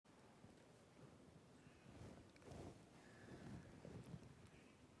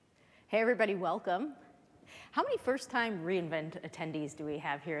Hey everybody, welcome. How many first-time reInvent attendees do we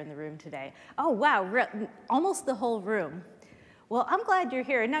have here in the room today? Oh wow, almost the whole room. Well, I'm glad you're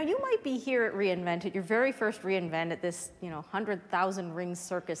here. Now you might be here at reInvent, at your very first reInvent at this 100,000 ring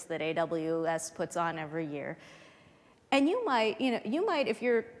circus that AWS puts on every year. And you might, if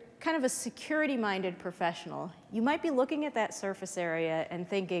you're kind of a security-minded professional, you might be looking at that surface area and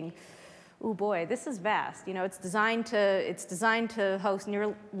thinking, oh boy, this is vast. It's designed to host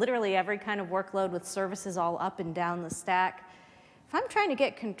literally every kind of workload with services all up and down the stack. If I'm trying to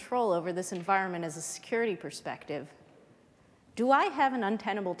get control over this environment as a security perspective, do I have an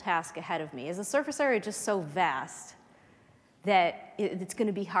untenable task ahead of me? Is the surface area just so vast that it's going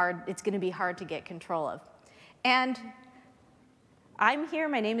to be hard to get control of? And I'm here.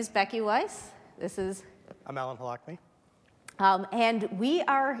 My name is Becky Weiss. I'm Alan Halakmi. And we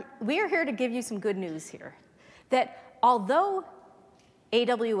are here to give you some good news here. That although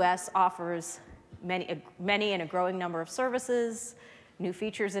AWS offers many and a growing number of services, new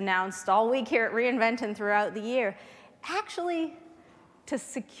features announced all week here at reInvent and throughout the year, actually, to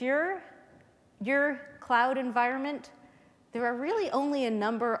secure your cloud environment, there are really only a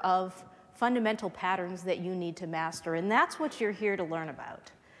number of fundamental patterns that you need to master, and that's what you're here to learn about.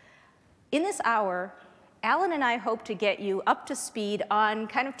 In this hour, Alan and I hope to get you up to speed on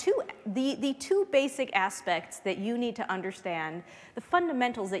kind of the two basic aspects that you need to understand, the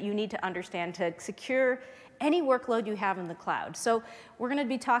fundamentals that you need to understand to secure any workload you have in the cloud. So we're going to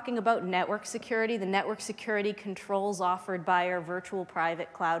be talking about network security, the network security controls offered by our virtual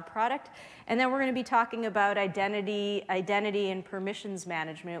private cloud product. And then we're going to be talking about identity and permissions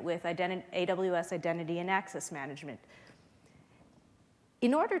management with AWS Identity and Access Management.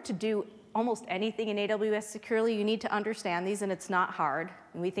 In order to do almost anything in AWS securely, you need to understand these, and it's not hard.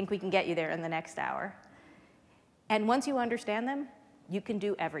 And we think we can get you there in the next hour. And once you understand them, you can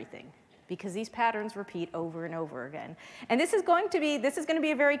do everything, because these patterns repeat over and over again. And this is going to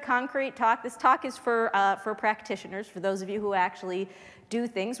be a very concrete talk. This talk is for practitioners, for those of you who actually do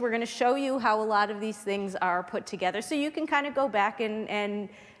things. We're going to show you how a lot of these things are put together, so you can kind of go back and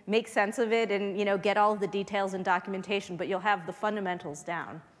make sense of it and get all of the details and documentation, but you'll have the fundamentals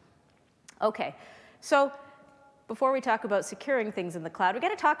down. Okay, so before we talk about securing things in the cloud, we've got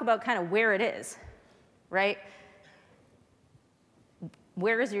to talk about kind of where it is, right?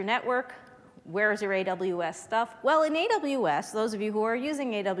 Where is your network? Where is your AWS stuff? Well, in AWS, those of you who are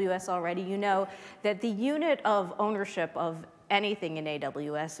using AWS already, you know that the unit of ownership of anything in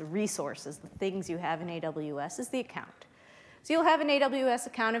AWS, the resources, the things you have in AWS, is the account. So you'll have an AWS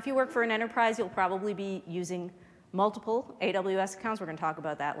account. If you work for an enterprise, you'll probably be using multiple AWS accounts. We're going to talk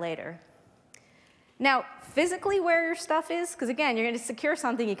about that later. Now, physically where your stuff is, because again, you're going to secure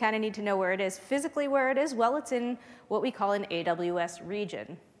something, you kind of need to know where it is. Physically where it is, well, it's in what we call an AWS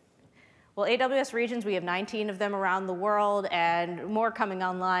region. Well, AWS regions, we have 19 of them around the world, and more coming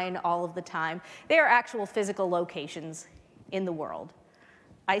online all of the time. They are actual physical locations in the world,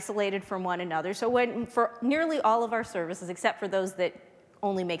 isolated from one another. So for nearly all of our services, except for those that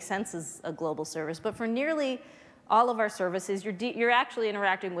only make sense as a global service, but for nearly all of our services, you're actually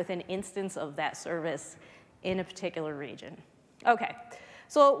interacting with an instance of that service in a particular region. Okay,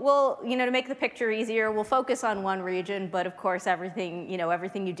 so we'll, to make the picture easier, we'll focus on one region, but of course everything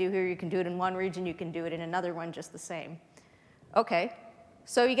you do here, you can do it in one region, you can do it in another one just the same. Okay,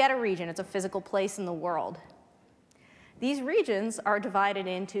 so you got a region, it's a physical place in the world. These regions are divided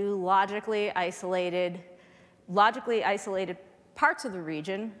into logically isolated parts of the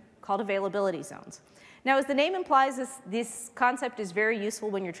region called availability zones. Now, as the name implies, this concept is very useful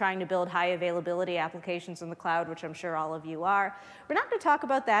when you're trying to build high availability applications in the cloud, which I'm sure all of you are. We're not going to talk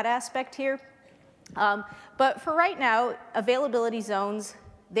about that aspect here. But for right now, availability zones,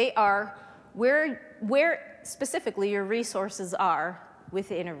 they are where specifically your resources are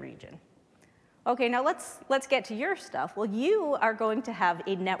within a region. Okay, now let's get to your stuff. Well, you are going to have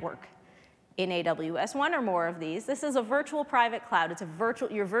a network in AWS, one or more of these. This is a virtual private cloud. It's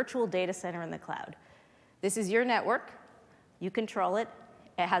your virtual data center in the cloud. This is your network. You control it.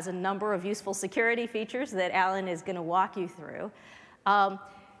 It has a number of useful security features that Alan is going to walk you through.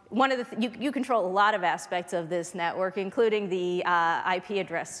 You control a lot of aspects of this network, including the IP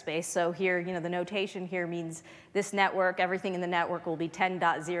address space. So here, the notation here means this network, everything in the network will be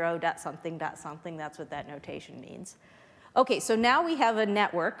 10.0.something.something. That's what that notation means. Okay, so now we have a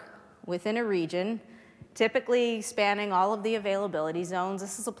network within a region, typically spanning all of the availability zones.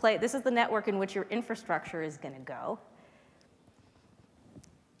 This is the network in which your infrastructure is going to go.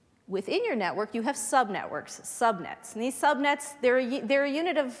 Within your network, you have subnetworks, subnets. And these subnets, they're a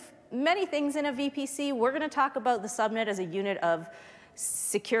unit of many things in a VPC. We're going to talk about the subnet as a unit of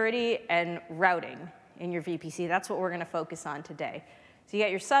security and routing in your VPC. That's what we're going to focus on today. So you got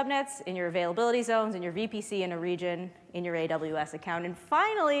your subnets in your availability zones and your VPC in a region in your AWS account. And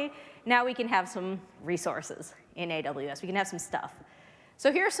finally, now we can have some resources in AWS. We can have some stuff.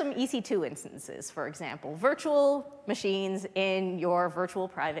 So here are some EC2 instances, for example, virtual machines in your virtual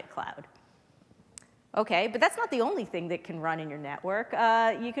private cloud. OK, but that's not the only thing that can run in your network.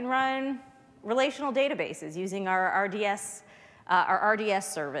 You can run relational databases using our RDS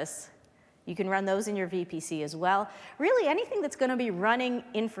service. You can run those in your VPC as well. Really, anything that's going to be running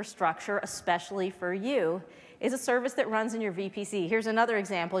infrastructure, especially for you, is a service that runs in your VPC. Here's another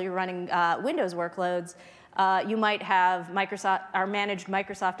example. You're running Windows workloads. You might have our managed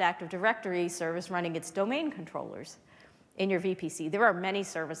Microsoft Active Directory service running its domain controllers in your VPC. There are many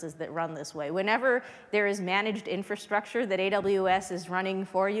services that run this way. Whenever there is managed infrastructure that AWS is running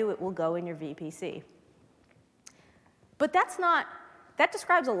for you, it will go in your VPC. But that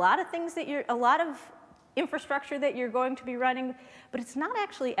describes a lot of things a lot of infrastructure that you're going to be running, but it's not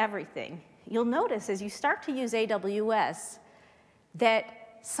actually everything. You'll notice as you start to use AWS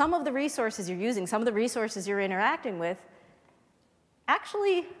that some of the resources you're using, some of the resources you're interacting with,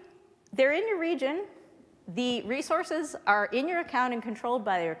 actually, they're in your region. The resources are in your account and controlled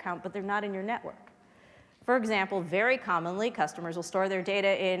by your account, but they're not in your network. For example, very commonly, customers will store their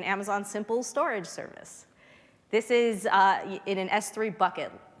data in Amazon's simple storage service. This is in an S3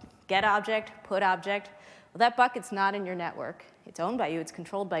 bucket. Get object, put object. Well, that bucket's not in your network. It's owned by you. It's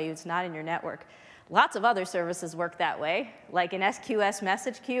controlled by you. It's not in your network. Lots of other services work that way, like an SQS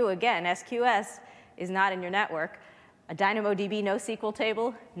message queue. Again, SQS is not in your network. A DynamoDB NoSQL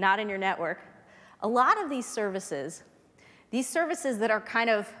table, not in your network. A lot of these services that are kind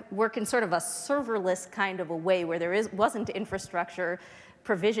of work in sort of a serverless kind of a way where there wasn't infrastructure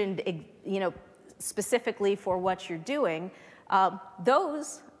provisioned, specifically for what you're doing,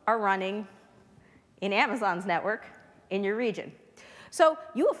 those are running in Amazon's network in your region. So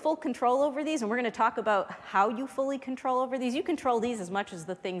you have full control over these, and we're going to talk about how you fully control over these. You control these as much as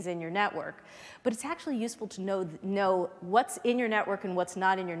the things in your network. But it's actually useful to know what's in your network and what's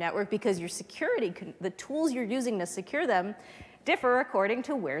not in your network, because your security, the tools you're using to secure them, differ according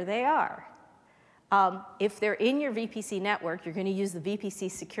to where they are. If they're in your VPC network, you're going to use the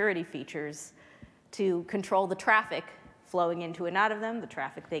VPC security features to control the traffic flowing into and out of them, the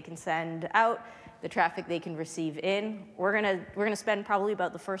traffic they can send out, the traffic they can receive in. We're gonna spend probably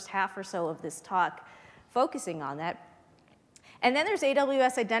about the first half or so of this talk focusing on that. And then there's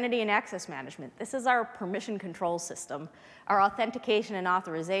AWS Identity and Access Management. This is our permission control system, our authentication and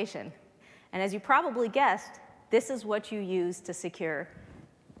authorization. And as you probably guessed, this is what you use to secure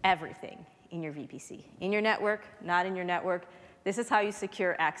everything in your VPC. In your network, not in your network. This is how you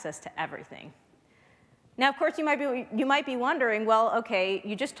secure access to everything. Now, of course, you might be wondering, well, OK,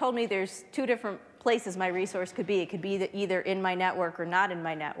 you just told me there's two different places my resource could be. It could be either in my network or not in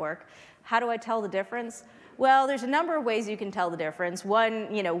my network. How do I tell the difference? Well, there's a number of ways you can tell the difference.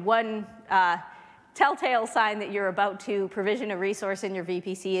 One telltale sign that you're about to provision a resource in your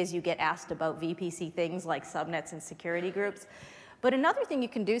VPC is you get asked about VPC things like subnets and security groups. But another thing you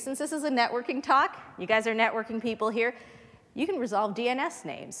can do, since this is a networking talk, you guys are networking people here, you can resolve DNS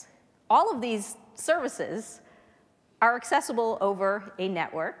names. All of these services are accessible over a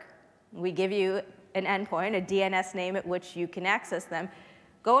network. We give you an endpoint, a DNS name at which you can access them.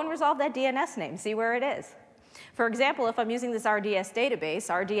 Go and resolve that DNS name. See where it is. For example, if I'm using this RDS database,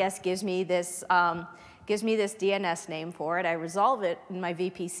 RDS gives me this DNS name for it. I resolve it in my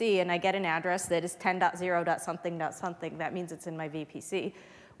VPC, and I get an address that is 10.0.something.something. That means it's in my VPC.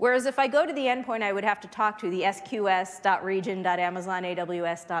 Whereas if I go to the endpoint, I would have to talk to the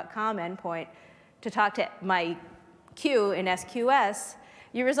sqs.region.amazonaws.com endpoint to talk to my queue in SQS.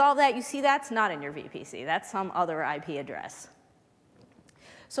 You resolve that, you see that's not in your VPC. That's some other IP address.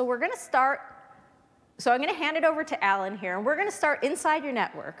 So we're going to start. So I'm going to hand it over to Alan here, and we're going to start inside your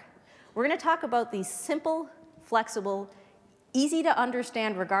network. We're going to talk about these simple, flexible, easy to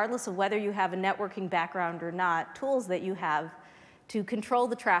understand, regardless of whether you have a networking background or not, tools that you have to control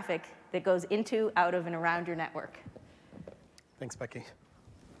the traffic that goes into, out of, and around your network. Thanks, Becky.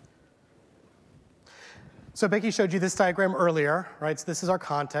 So Becky showed you this diagram earlier, right? So this is our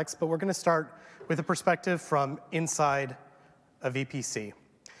context, but we're going to start with a perspective from inside a VPC.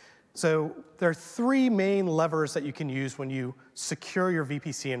 So there are three main levers that you can use when you secure your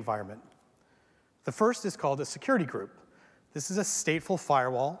VPC environment. The first is called a security group. This is a stateful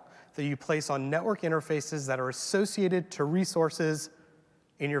firewall that you place on network interfaces that are associated to resources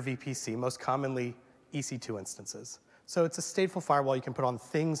in your VPC, most commonly EC2 instances. So it's a stateful firewall you can put on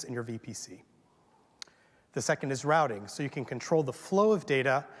things in your VPC. The second is routing, so you can control the flow of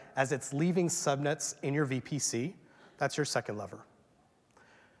data as it's leaving subnets in your VPC. That's your second lever.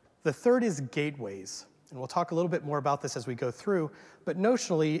 The third is gateways, and we'll talk a little bit more about this as we go through, but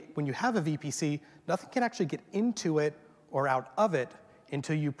notionally, when you have a VPC, nothing can actually get into it or out of it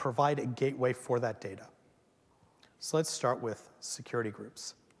until you provide a gateway for that data. So let's start with security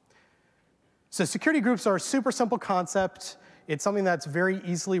groups. So security groups are a super simple concept. It's something that's very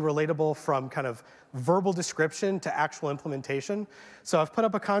easily relatable from kind of verbal description to actual implementation. So I've put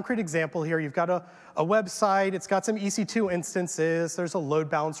up a concrete example here. You've got a website. It's got some EC2 instances. There's a load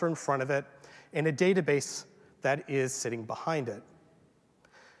balancer in front of it, and a database that is sitting behind it.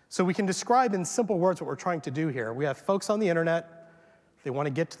 So we can describe in simple words what we're trying to do here. We have folks on the internet. They want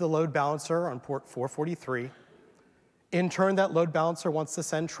to get to the load balancer on port 443. In turn, that load balancer wants to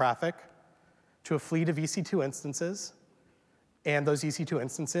send traffic to a fleet of EC2 instances. And those EC2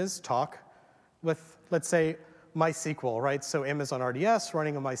 instances talk with, let's say, MySQL, right? So Amazon RDS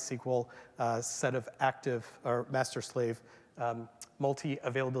running a MySQL set of active or master-slave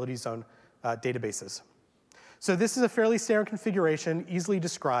multi-availability zone databases. So this is a fairly standard configuration, easily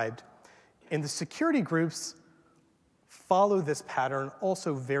described. And the security groups follow this pattern,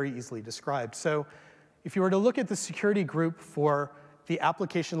 also very easily described. So if you were to look at the security group for the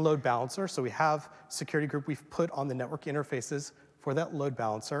application load balancer, so we have security group we've put on the network interfaces for that load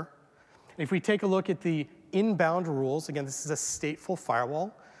balancer. And if we take a look at the inbound rules, again, this is a stateful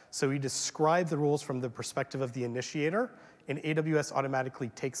firewall, so we describe the rules from the perspective of the initiator, and AWS automatically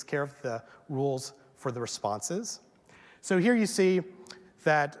takes care of the rules for the responses. So here you see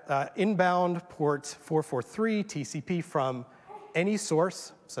that inbound port 443 TCP from any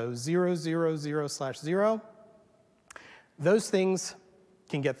source, so 000/0, those things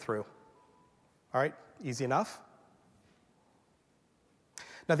can get through. All right, easy enough.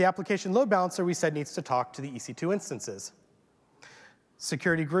 Now the application load balancer we said needs to talk to the EC2 instances.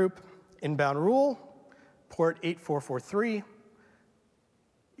 Security group, inbound rule, port 8443.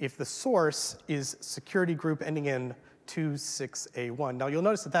 If the source is security group ending in 26A1. Now you'll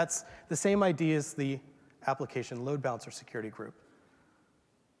notice that that's the same ID as the application load balancer security group.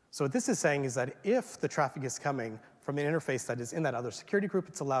 So what this is saying is that if the traffic is coming from an interface that is in that other security group,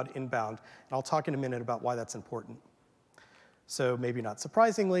 it's allowed inbound. And I'll talk in a minute about why that's important. So maybe not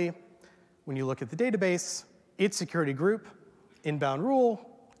surprisingly, when you look at the database, its security group, inbound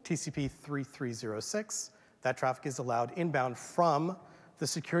rule, TCP 3306, that traffic is allowed inbound from the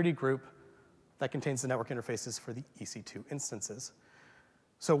security group that contains the network interfaces for the EC2 instances.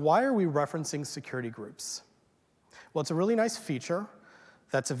 So why are we referencing security groups? Well, it's a really nice feature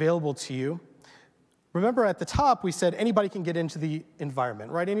that's available to you. Remember at the top, we said anybody can get into the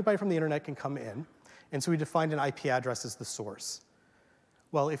environment, right? Anybody from the internet can come in. And so we defined an IP address as the source.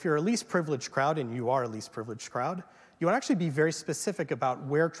 Well, if you're a least privileged crowd, and you are a least privileged crowd, you want to actually be very specific about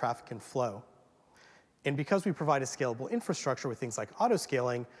where traffic can flow. And because we provide a scalable infrastructure with things like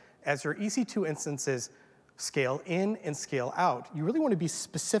auto-scaling, as your EC2 instances scale in and scale out, you really want to be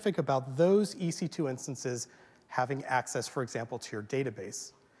specific about those EC2 instances having access, for example, to your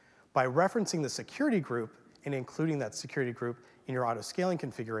database. By referencing the security group and including that security group in your auto-scaling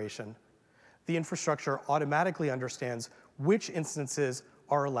configuration, the infrastructure automatically understands which instances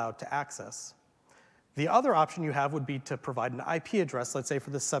are allowed to access. The other option you have would be to provide an IP address, let's say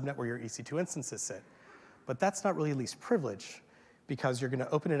for the subnet where your EC2 instances sit. But that's not really least privilege, because you're going to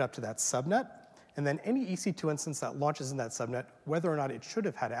open it up to that subnet, and then any EC2 instance that launches in that subnet, whether or not it should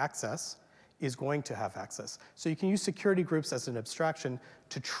have had access, is going to have access. So you can use security groups as an abstraction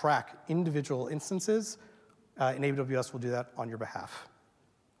to track individual instances, and AWS will do that on your behalf.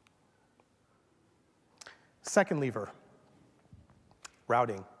 Second lever,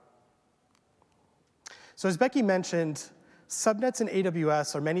 routing. So as Becky mentioned, subnets in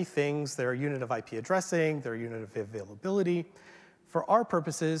AWS are many things. They're a unit of IP addressing, they're a unit of availability. For our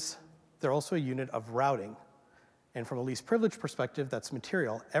purposes, they're also a unit of routing. And from a least privileged perspective, that's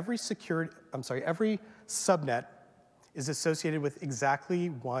material. Every subnet is associated with exactly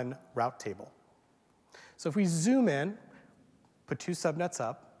one route table. So if we zoom in, put two subnets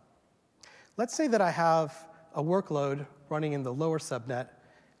up, let's say that I have a workload running in the lower subnet.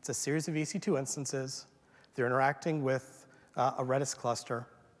 It's a series of EC2 instances. They're interacting with a Redis cluster.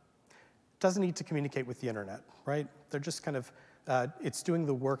 It doesn't need to communicate with the internet, right? They're just kind of, it's doing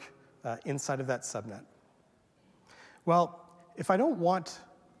the work inside of that subnet. Well, if I don't want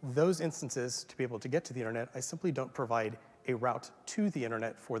those instances to be able to get to the internet, I simply don't provide a route to the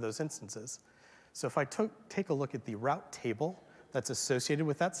internet for those instances. So if I take a look at the route table that's associated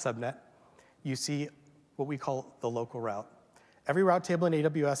with that subnet, you see what we call the local route. Every route table in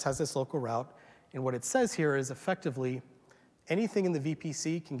AWS has this local route, And what it says here is effectively anything in the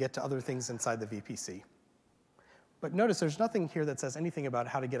VPC can get to other things inside the VPC. But notice there's nothing here that says anything about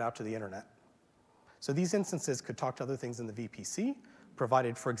how to get out to the internet. So these instances could talk to other things in the VPC,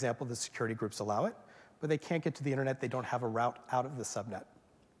 provided, for example, the security groups allow it, but they can't get to the internet. They don't have a route out of the subnet.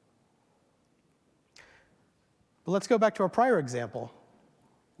 But let's go back to our prior example.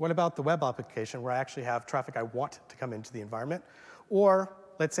 What about the web application where I actually have traffic I want to come into the environment? Or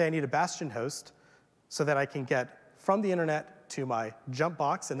let's say I need a bastion host so that I can get from the internet to my jump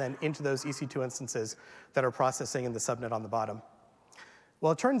box and then into those EC2 instances that are processing in the subnet on the bottom.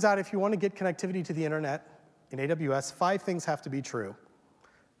 Well, it turns out if you want to get connectivity to the internet in AWS, 5 things have to be true.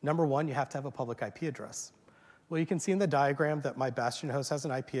 Number 1, you have to have a public IP address. Well, you can see in the diagram that my bastion host has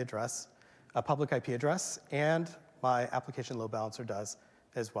an IP address, a public IP address, and my application load balancer does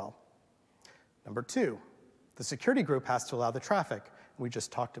as well. Number 2, the security group has to allow the traffic. We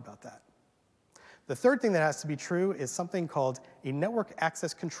just talked about that. The third thing that has to be true is something called a network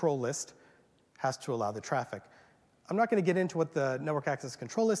access control list has to allow the traffic. I'm not going to get into what the network access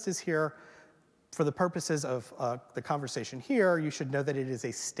control list is here. For the purposes of the conversation here, you should know that it is a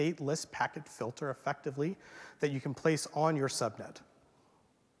stateless packet filter, effectively, that you can place on your subnet.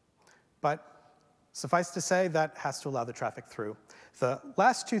 But suffice to say, that has to allow the traffic through. The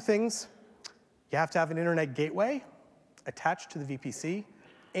last 2 things, you have to have an internet gateway attached to the VPC,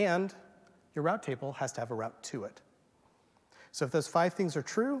 and your route table has to have a route to it. So if those 5 things are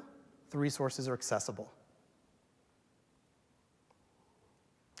true, the resources are accessible.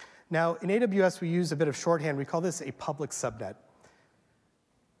 Now, in AWS, we use a bit of shorthand. We call this a public subnet.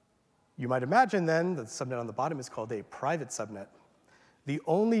 You might imagine, then, that the subnet on the bottom is called a private subnet. The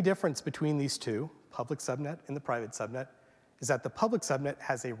only difference between these two, public subnet and the private subnet, is that the public subnet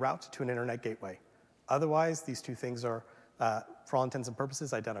has a route to an internet gateway. Otherwise, these 2 things are, for all intents and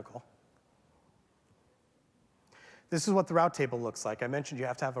purposes, identical. This is what the route table looks like. I mentioned you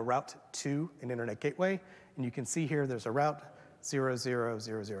have to have a route to an internet gateway, and you can see here there's a route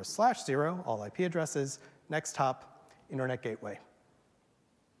 0000/0, all IP addresses, next hop, internet gateway.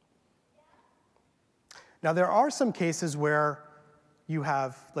 Now, there are some cases where you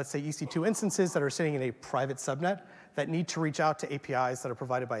have, let's say, EC2 instances that are sitting in a private subnet that need to reach out to APIs that are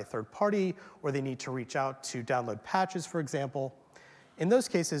provided by a third party, or they need to reach out to download patches, for example. In those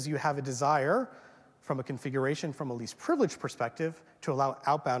cases, you have a desire from a configuration from a least privilege perspective to allow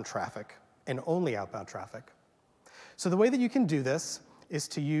outbound traffic, and only outbound traffic. So the way that you can do this is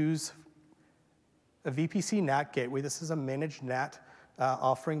to use a VPC NAT gateway. This is a managed NAT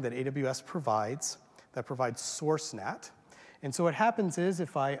offering that AWS provides, that provides source NAT. And so what happens is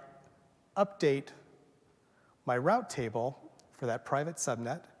if I update my route table for that private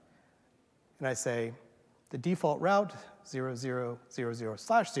subnet, and I say the default route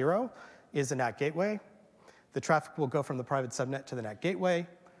 0000/0 is a NAT gateway, the traffic will go from the private subnet to the NAT gateway.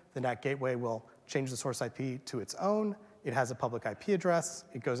 The NAT gateway will change the source IP to its own. It has a public IP address.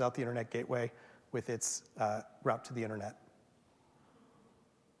 It goes out the internet gateway with its route to the internet.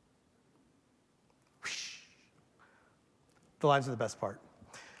 The lines are the best part.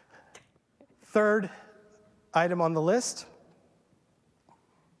 Third item on the list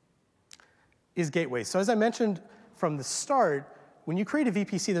is gateways. So as I mentioned from the start, when you create a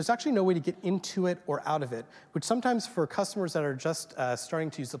VPC, there's actually no way to get into it or out of it, which sometimes for customers that are just starting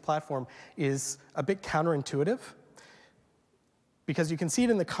to use the platform is a bit counterintuitive, because you can see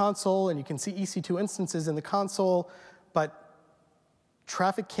it in the console and you can see EC2 instances in the console, but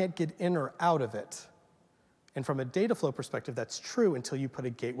traffic can't get in or out of it. And from a data flow perspective, that's true until you put a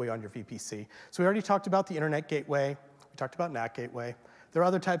gateway on your VPC. So we already talked about the internet gateway. We talked about NAT gateway. There are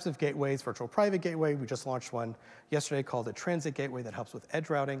other types of gateways, virtual private gateway. We just launched one yesterday called a transit gateway that helps with edge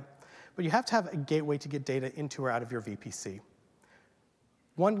routing. But you have to have a gateway to get data into or out of your VPC.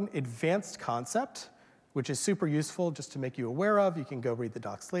 One advanced concept, which is super useful just to make you aware of, you can go read the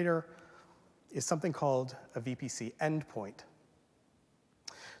docs later, is something called a VPC endpoint.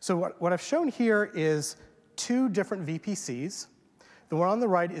 So what I've shown here is 2 different VPCs. The one on the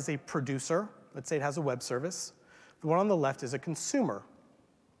right is a producer. Let's say it has a web service. The one on the left is a consumer.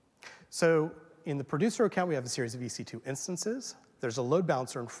 So in the producer account, we have a series of EC2 instances. There's a load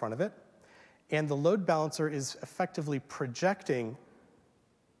balancer in front of it. And the load balancer is effectively projecting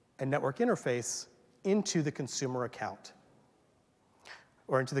a network interface into the consumer account,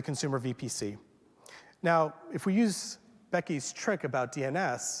 or into the consumer VPC. Now, if we use Becky's trick about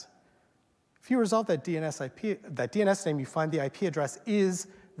DNS, if you resolve that DNS name, you find the IP address is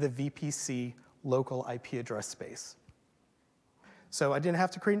the VPC local IP address space. So I didn't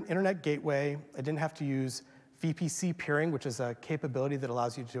have to create an internet gateway. I didn't have to use VPC peering, which is a capability that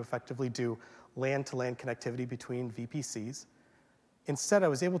allows you to effectively do LAN-to-LAN connectivity between VPCs. Instead, I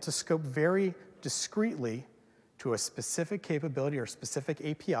was able to scope very discreetly to a specific capability or specific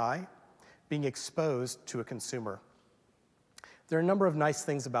API being exposed to a consumer. There are a number of nice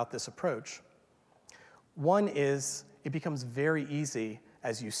things about this approach. One is it becomes very easy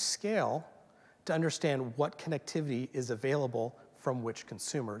as you scale to understand what connectivity is available from which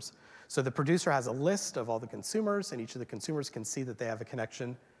consumers. So the producer has a list of all the consumers, and each of the consumers can see that they have a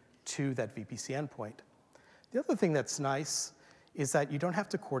connection to that VPC endpoint. The other thing that's nice is that you don't have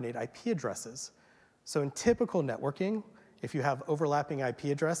to coordinate IP addresses. So in typical networking, if you have overlapping IP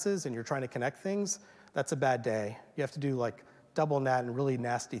addresses and you're trying to connect things, that's a bad day. You have to do like double NAT and really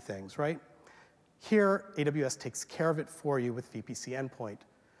nasty things, right? Here, AWS takes care of it for you with VPC endpoint.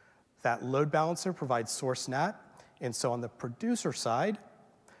 That load balancer provides source NAT, and so on the producer side,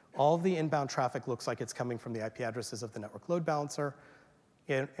 all the inbound traffic looks like it's coming from the IP addresses of the network load balancer,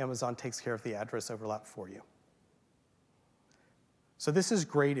 and Amazon takes care of the address overlap for you. So this is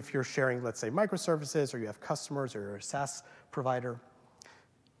great if you're sharing, let's say, microservices, or you have customers, or you're a SaaS provider.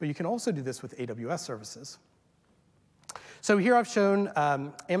 But you can also do this with AWS services. So here I've shown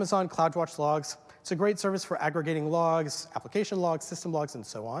Amazon CloudWatch logs. It's a great service for aggregating logs, application logs, system logs, and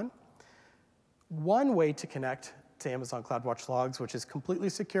so on. One way to connect to Amazon CloudWatch logs, which is completely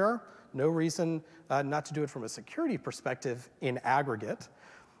secure, no reason not to do it from a security perspective in aggregate,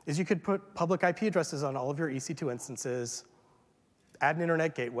 is you could put public IP addresses on all of your EC2 instances, add an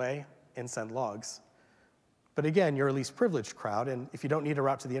internet gateway, and send logs. But again, you're a least privileged crowd, and if you don't need a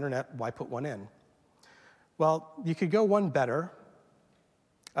route to the internet, why put one in? Well, you could go one better.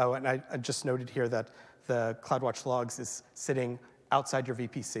 Oh, and I just noted here that the CloudWatch logs is sitting outside your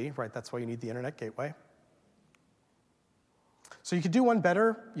VPC, right? That's why you need the internet gateway. So you could do one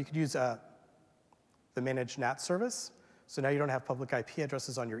better. You could use the managed NAT service. So now you don't have public IP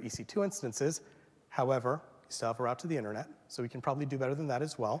addresses on your EC2 instances. However, you still have a route to the internet. So we can probably do better than that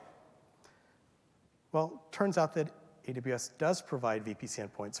as well. Well, turns out that AWS does provide VPC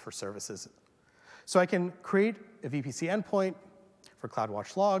endpoints for services. So I can create a VPC endpoint for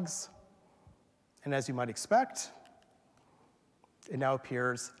CloudWatch logs. And as you might expect, it now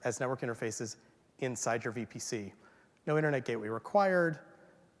appears as network interfaces inside your VPC. No internet gateway required.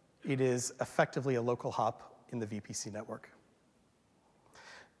 It is effectively a local hop in the VPC network.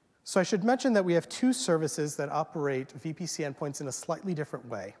 So I should mention that we have two services that operate VPC endpoints in a slightly different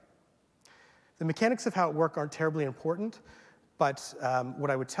way. The mechanics of how it works aren't terribly important, but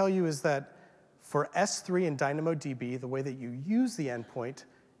what I would tell you is that for S3 and DynamoDB, the way that you use the endpoint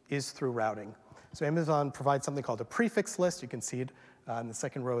is through routing. So Amazon provides something called a prefix list. You can see it in the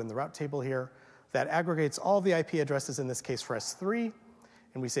second row in the route table here. That aggregates all the IP addresses, in this case for S3.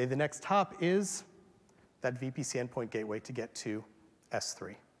 And we say the next hop is that VPC endpoint gateway to get to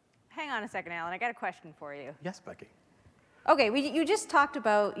S3. Hang on a second, Alan. I got a question for you. Yes, Becky. OK, you just talked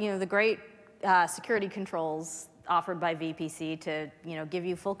about the great security controls offered by VPC to give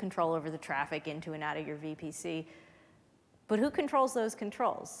you full control over the traffic into and out of your VPC. But who controls those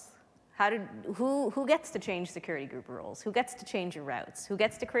controls? Who gets to change security group rules? Who gets to change your routes? Who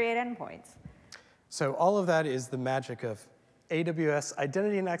gets to create endpoints? So all of that is the magic of AWS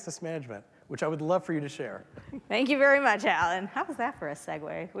Identity and Access Management, which I would love for you to share. Thank you very much, Alan. How was that for a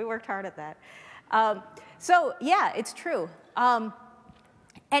segue? We worked hard at that. So yeah, it's true.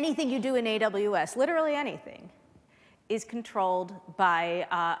 Anything you do in AWS, literally anything, is controlled by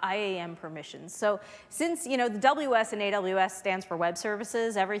IAM permissions. So since the WS in AWS stands for web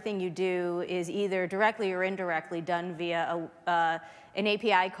services, everything you do is either directly or indirectly done via an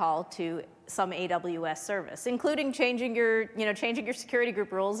API call to some AWS service, including changing your security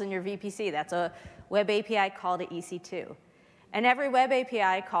group rules in your VPC. That's a web API call to EC2. And every web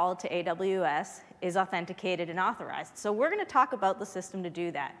API call to AWS is authenticated and authorized. So we're going to talk about the system to do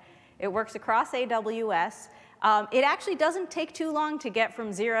that. It works across AWS. It actually doesn't take too long to get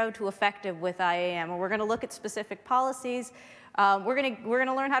from 0 to effective with IAM. And we're going to look at specific policies. We're going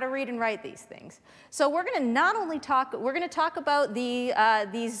to learn how to read and write these things. So we're going to not only talk, we're going to talk about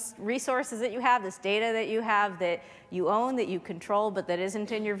these resources that you have, this data that you have that you own, that you control, but that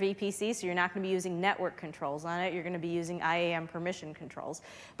isn't in your VPC. So you're not going to be using network controls on it. You're going to be using IAM permission controls.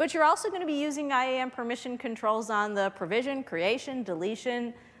 But you're also going to be using IAM permission controls on the provision, creation,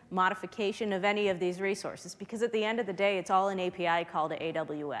 deletion, modification of any of these resources, because at the end of the day, it's all an API call to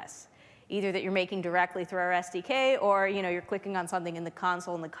AWS, either that you're making directly through our SDK, or you're clicking on something in the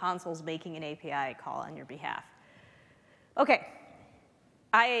console, and the console's making an API call on your behalf. OK,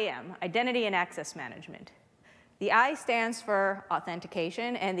 IAM, Identity and Access Management. The I stands for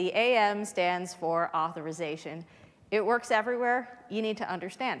authentication, and the AM stands for authorization. It works everywhere. You need to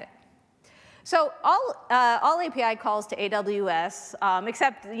understand it. So all API calls to AWS,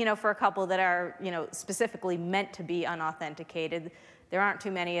 except for a couple that are specifically meant to be unauthenticated, there aren't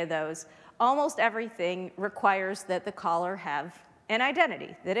too many of those. Almost everything requires that the caller have an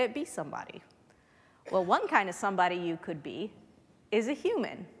identity, that it be somebody. Well, one kind of somebody you could be is a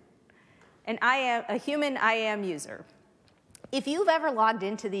human, a human IAM user. If you've ever logged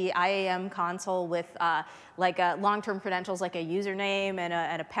into the IAM console with like long-term credentials, like a username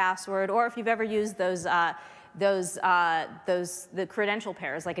and a password, or if you've ever used the credential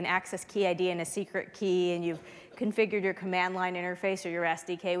pairs, like an access key ID and a secret key, and you've configured your command line interface or your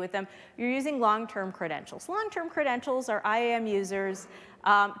SDK with them, you're using long-term credentials. Long-term credentials are IAM users,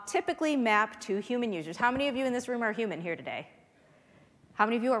 typically mapped to human users. How many of you in this room are human here today? How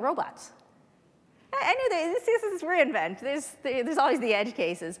many of you are robots? I knew that this is reInvent. There's always the edge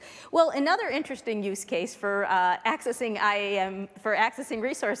cases. Well, another interesting use case for accessing IAM, for accessing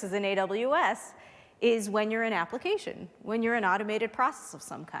resources in AWS is when you're an application, when you're an automated process of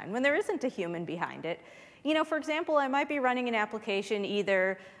some kind, when there isn't a human behind it. For example, I might be running an application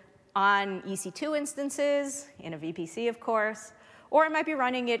either on EC2 instances, in a VPC, of course, or I might be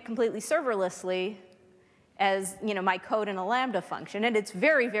running it completely serverlessly as my code in a Lambda function. And it's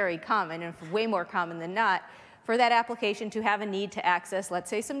very, very common, and way more common than not, for that application to have a need to access,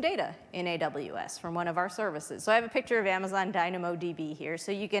 let's say, some data in AWS from one of our services. So I have a picture of Amazon DynamoDB here.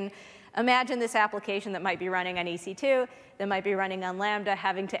 So you can imagine this application that might be running on EC2, that might be running on Lambda,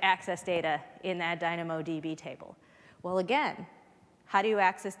 having to access data in that DynamoDB table. Well, again, how do you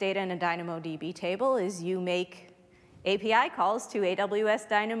access data in a DynamoDB table is you make API calls to AWS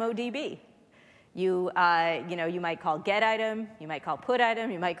DynamoDB. You might call get item, you might call put item,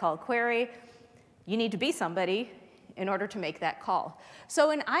 you might call query. You need to be somebody in order to make that call.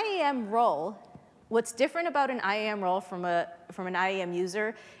 So an IAM role, what's different about an IAM role from an IAM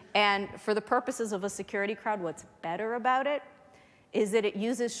user, and for the purposes of a security crowd, what's better about it is that it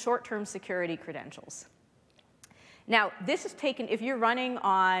uses short-term security credentials. Now, this is taken, if you're running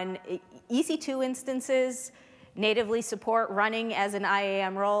on EC2 instances, natively support running as an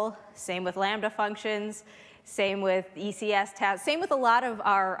IAM role, same with Lambda functions, same with ECS tabs, same with a lot of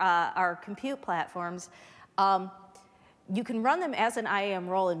our compute platforms. You can run them as an IAM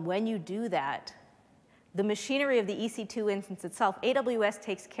role, and when you do that, the machinery of the EC2 instance itself, AWS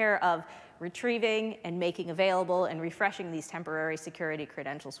takes care of retrieving and making available and refreshing these temporary security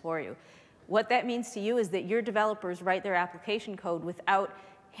credentials for you. What that means to you is that your developers write their application code without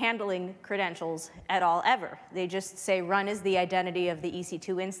handling credentials at all ever. They just say run is the identity of the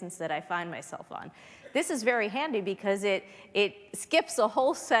EC2 instance that I find myself on. This is very handy because it skips a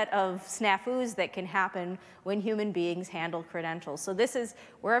whole set of snafus that can happen when human beings handle credentials. So this is,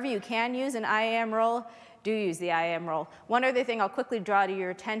 wherever you can use an IAM role, do use the IAM role. One other thing I'll quickly draw to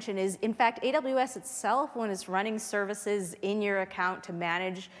your attention is, in fact, AWS itself, when it's running services in your account to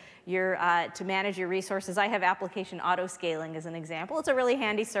manage your resources. I have application auto-scaling as an example. It's a really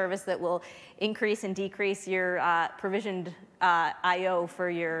handy service that will increase and decrease your provisioned I/O for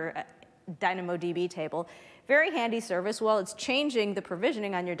your DynamoDB table. Very handy service. Well, it's changing the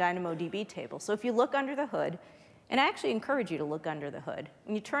provisioning on your DynamoDB table. So if you look under the hood, and I actually encourage you to look under the hood,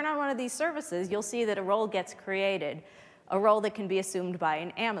 when you turn on one of these services, you'll see that a role gets created, a role that can be assumed by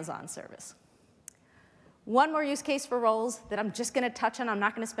an Amazon service. One more use case for roles that I'm just going to touch on. I'm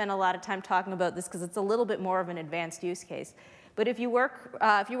not going to spend a lot of time talking about this because it's a little bit more of an advanced use case. But if you work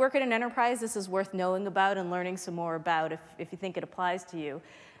at an enterprise, this is worth knowing about and learning some more about if you think it applies to you.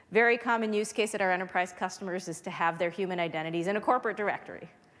 Very common use case at our enterprise customers is to have their human identities in a corporate directory,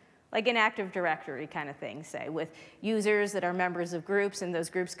 like an Active Directory kind of thing, say, with users that are members of groups, and those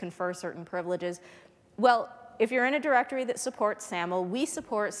groups confer certain privileges. Well, if you're in a directory that supports SAML, we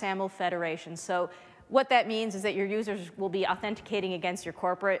support SAML federation. So what that means is that your users will be authenticating against your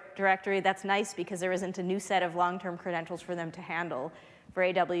corporate directory. That's nice because there isn't a new set of long-term credentials for them to handle for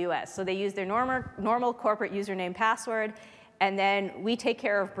AWS. So they use their normal corporate username password, and then we take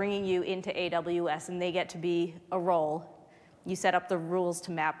care of bringing you into AWS, and they get to be a role. You set up the rules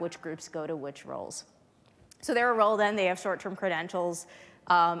to map which groups go to which roles. So they're a role then, they have short-term credentials,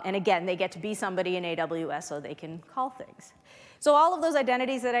 and again, they get to be somebody in AWS so they can call things. So all of those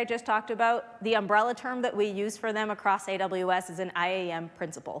identities that I just talked about, the umbrella term that we use for them across AWS is an IAM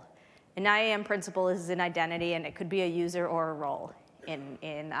principal. An IAM principal is an identity, and it could be a user or a role in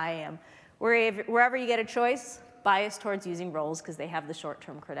IAM. Wherever you get a choice, bias towards using roles because they have the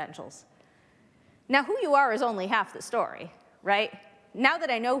short-term credentials. Now, who you are is only half the story, right? now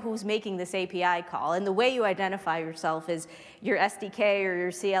that I know who's making this API call, and the way you identify yourself is your SDK or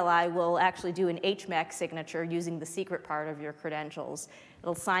your CLI will actually do an HMAC signature using the secret part of your credentials.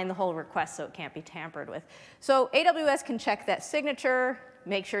 It'll sign the whole request so it can't be tampered with. So AWS can check that signature,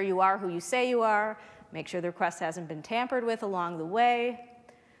 make sure you are who you say you are, make sure the request hasn't been tampered with along the way.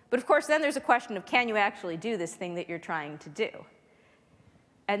 But of course, then there's a question of, can you actually do this thing that you're trying to do?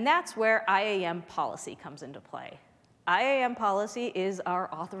 And that's where IAM policy comes into play. IAM policy is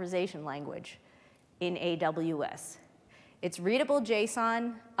our authorization language in AWS. It's readable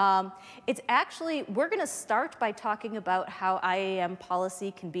JSON. It's actually, we're going to start by talking about how IAM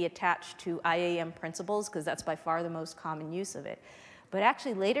policy can be attached to IAM principles, because that's by far the most common use of it. But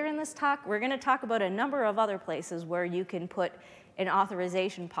actually, later in this talk, we're going to talk about a number of other places where you can put an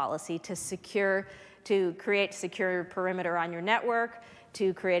authorization policy to create secure perimeter on your network,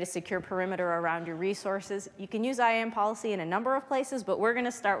 to create a secure perimeter around your resources. You can use IAM policy in a number of places, but we're going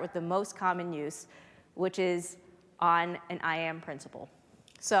to start with the most common use, which is on an IAM principle.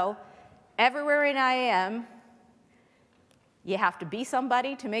 So everywhere in IAM, you have to be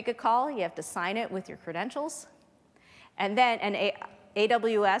somebody to make a call. You have to sign it with your credentials. And then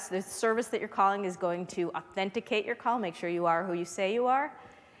AWS, the service that you're calling, is going to authenticate your call, make sure you are who you say you are.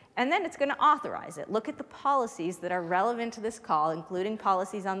 And then it's going to authorize it. Look at the policies that are relevant to this call, including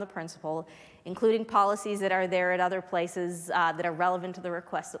policies on the principal, including policies that are there at other places that are relevant to the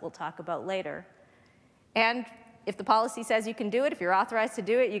request that we'll talk about later. And if the policy says you can do it, if you're authorized to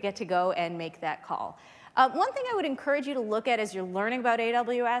do it, you get to go and make that call. One thing I would encourage you to look at as you're learning about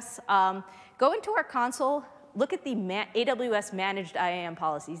AWS, go into our console, look at the AWS managed IAM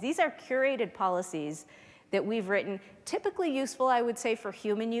policies. These are curated policies that we've written, typically useful, I would say, for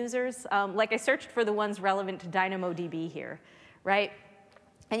human users. Like I searched for the ones relevant to DynamoDB here, right?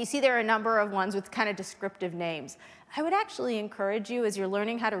 And you see there are a number of ones with kind of descriptive names. I would actually encourage you, as you're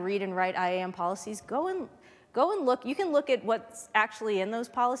learning how to read and write IAM policies, go and look. You can look at what's actually in those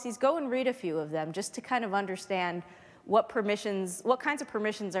policies. Go and read a few of them just to kind of understand what kinds of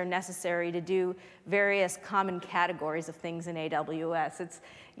permissions are necessary to do various common categories of things in AWS. It's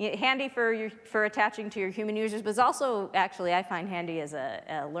handy for attaching to your human users, but it's also, actually, I find handy as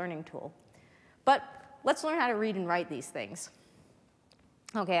a learning tool. But let's learn how to read and write these things.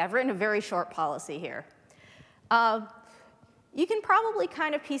 OK, I've written a very short policy here. You can probably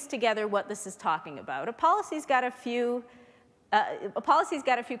kind of piece together what this is talking about. A policy's got a few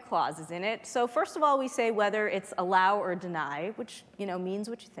clauses in it. So first of all, we say whether it's allow or deny, which means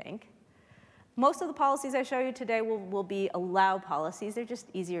what you think. Most of the policies I show you today will be allow policies. They're just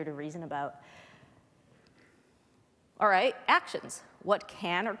easier to reason about. All right, actions. What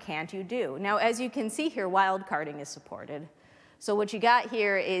can or can't you do? Now, as you can see here, wildcarding is supported. So what you got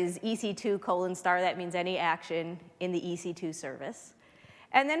here is EC2:*. That means any action in the EC2 service.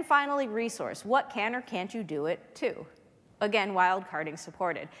 And then finally, resource. What can or can't you do it to? Again, wildcarding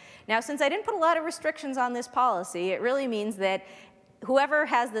supported. Now, since I didn't put a lot of restrictions on this policy, it really means that whoever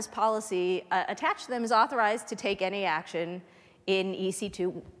has this policy attached to them is authorized to take any action in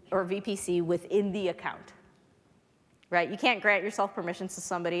EC2 or VPC within the account. Right? You can't grant yourself permissions to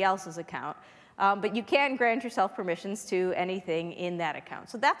somebody else's account, but you can grant yourself permissions to anything in that account.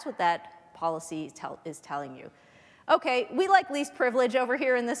 So that's what that policy is telling you. OK, we like least privilege over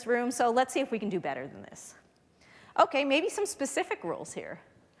here in this room, so let's see if we can do better than this. OK, maybe some specific rules here,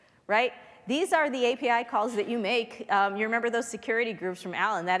 right? These are the API calls that you make. You remember those security groups from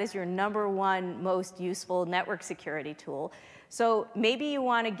Alan. That is your #1 most useful network security tool. So maybe you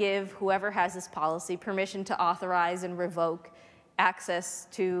want to give whoever has this policy permission to authorize and revoke access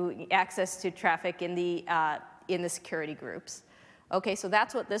to traffic in the security groups. OK, so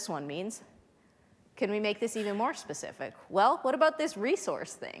that's what this one means. Can we make this even more specific? Well, what about this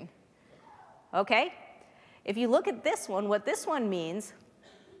resource thing? OK? If you look at this one, what this one means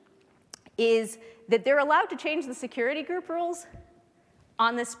is that they're allowed to change the security group rules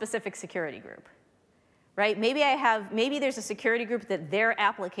on this specific security group, right? Maybe there's a security group that their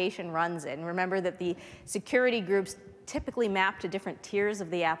application runs in. Remember that the security groups typically map to different tiers of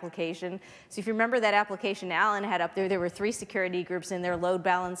the application. So if you remember that application Alan had up there, there were 3 security groups in there: load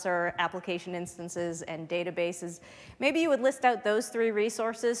balancer, application instances, and databases. Maybe you would list out those 3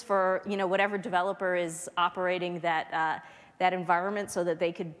 resources for whatever developer is operating that environment, so that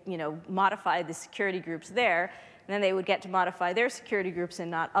they could modify the security groups there. And then they would get to modify their security groups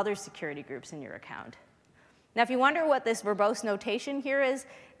and not other security groups in your account. Now, if you wonder what this verbose notation here is,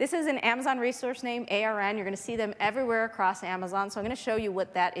 this is an Amazon resource name, ARN. You're going to see them everywhere across Amazon. So I'm going to show you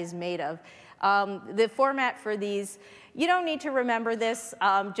what that is made of. The format for these, you don't need to remember this.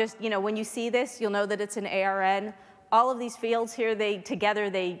 Just when you see this, you'll know that it's an ARN. all of these fields here,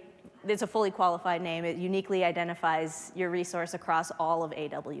 it's a fully qualified name. It uniquely identifies your resource across all of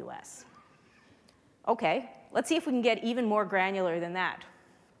AWS. Okay, let's see if we can get even more granular than that.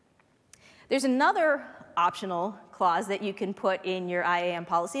 There's another optional clause that you can put in your IAM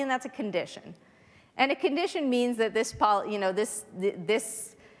policy, and that's a condition. And a condition means that this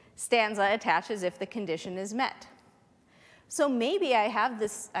stanza attaches if the condition is met. So maybe I have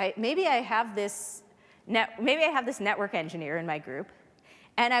this network engineer in my group,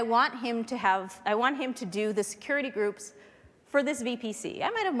 and I want him to do the security groups for this VPC. I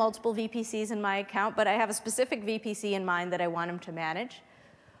might have multiple VPCs in my account, but I have a specific VPC in mind that I want him to manage.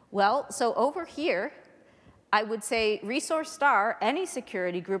 Well, so over here, I would say resource star, any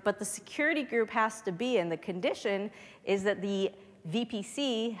security group, but the security group has to be, and the condition is that the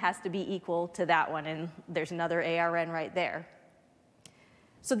VPC has to be equal to that one, and there's another ARN right there.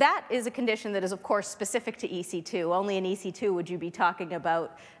 So that is a condition that is, of course, specific to EC2. Only in EC2 would you be talking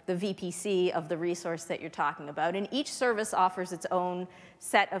about the VPC of the resource that you're talking about. And each service offers its own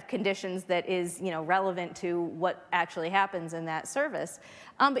set of conditions that is relevant to what actually happens in that service.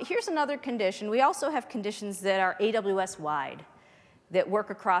 But here's another condition. We also have conditions that are AWS-wide, that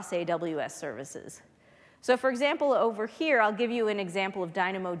work across AWS services. So for example, over here, I'll give you an example of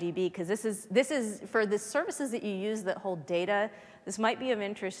DynamoDB, because this is for the services that you use that hold data. This might be of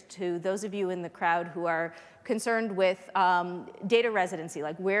interest to those of you in the crowd who are concerned with data residency,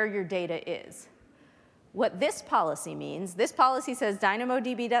 like where your data is. What this policy means, this policy says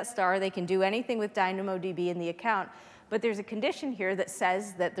dynamodb.star, they can do anything with DynamoDB in the account, but there's a condition here that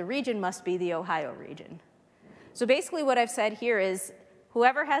says that the region must be the Ohio region. So basically what I've said here is,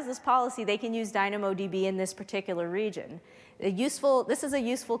 whoever has this policy, they can use DynamoDB in this particular region. This is a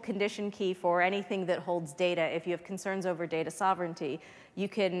useful condition key for anything that holds data. If you have concerns over data sovereignty, you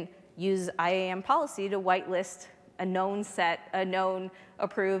can use IAM policy to whitelist a known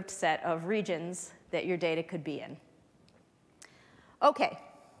approved set of regions that your data could be in. Okay,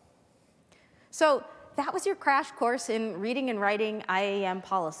 so that was your crash course in reading and writing IAM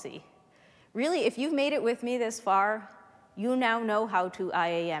policy. Really, if you've made it with me this far, you now know how to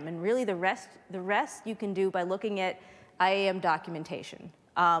IAM, and really the rest you can do by looking at IAM documentation.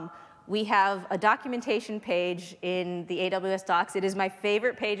 We have a documentation page in the AWS docs. It is my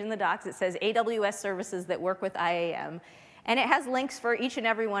favorite page in the docs. It says AWS services that work with IAM, and it has links for each and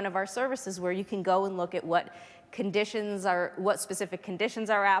every one of our services where you can go and look at what specific conditions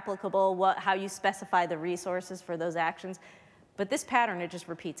are applicable, how you specify the resources for those actions. But this pattern, it just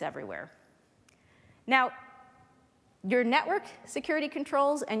repeats everywhere. Now, your network security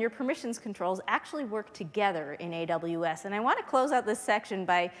controls and your permissions controls actually work together in AWS. And I want to close out this section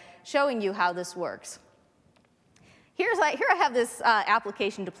by showing you how this works. Here I have this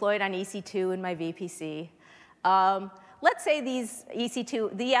application deployed on EC2 in my VPC. Let's say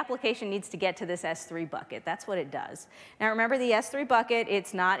the application needs to get to this S3 bucket. That's what it does. Now remember, the S3 bucket,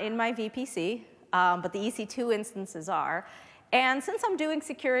 it's not in my VPC, but the EC2 instances are. And since I'm doing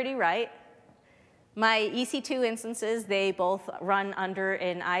security right, my EC2 instances, they both run under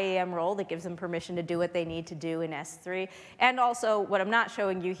an IAM role that gives them permission to do what they need to do in S3. And also, what I'm not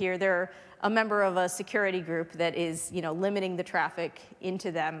showing you here, they're a member of a security group that is limiting the traffic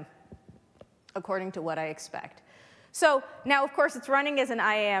into them according to what I expect. So now, of course, it's running as an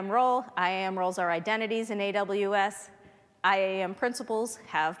IAM role. IAM roles are identities in AWS. IAM principals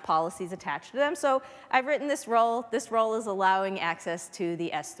have policies attached to them. So I've written this role. This role is allowing access to the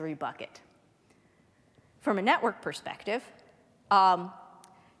S3 bucket. From a network perspective, I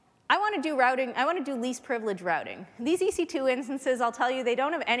want to do routing. I want to do least privilege routing. These EC2 instances, I'll tell you, they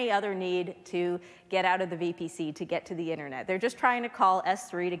don't have any other need to get out of the VPC to get to the internet. They're just trying to call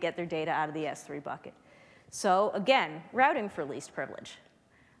S3 to get their data out of the S3 bucket. So again, routing for least privilege.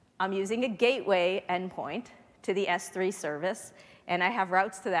 I'm using a gateway endpoint to the S3 service, and I have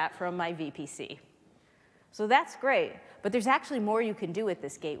routes to that from my VPC. So that's great, but there's actually more you can do with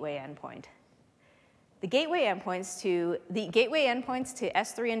this gateway endpoint. The gateway endpoints to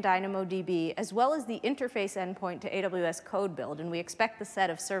S3 and DynamoDB, as well as the interface endpoint to AWS code build, and we expect the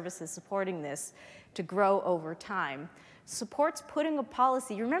set of services supporting this to grow over time, supports putting a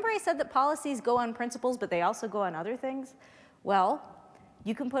policy. Remember I said that policies go on principles, but they also go on other things? Well,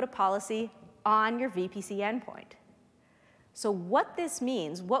 you can put a policy on your VPC endpoint. So what this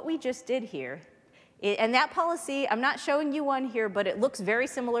means, what we just did here, and that policy, I'm not showing you one here, but it looks very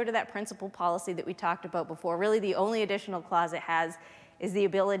similar to that principal policy that we talked about before. Really, the only additional clause it has is the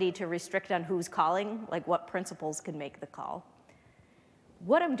ability to restrict on who's calling, like what principals can make the call.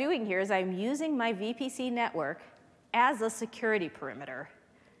 What I'm doing here is I'm using my VPC network as a security perimeter.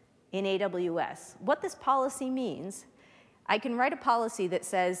 in AWS. What this policy means, I can write a policy that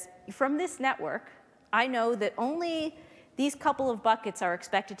says, from this network, I know that only these couple of buckets are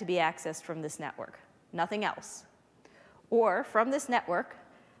expected to be accessed from this network, nothing else. Or from this network,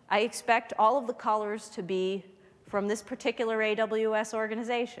 I expect all of the callers to be from this particular AWS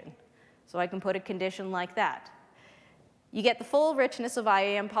organization. So I can put a condition like that. You get the full richness of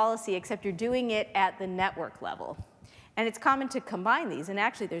IAM policy, except you're doing it at the network level. And it's common to combine these. And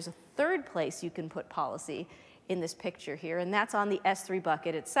actually, there's a third place you can put policy in this picture here, and that's on the S3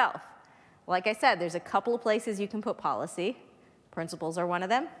 bucket itself. Like I said, there's a couple of places you can put policy. Principals are one of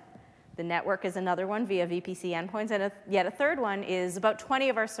them. The network is another one via VPC endpoints. And yet a third one is about 20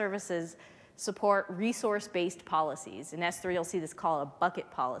 of our services support resource-based policies. In S3, you'll see this called a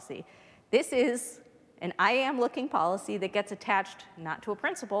bucket policy. This is an IAM-looking policy that gets attached not to a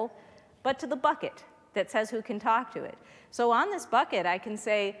principal, but to the bucket that says who can talk to it. So on this bucket, I can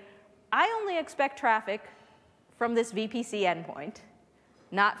say, I only expect traffic from this VPC endpoint,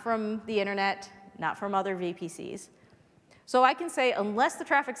 not from the internet, not from other VPCs. So I can say, unless the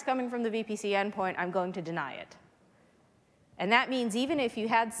traffic's coming from the VPC endpoint, I'm going to deny it. And that means even if you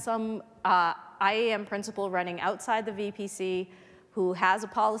had some IAM principal running outside the VPC who has a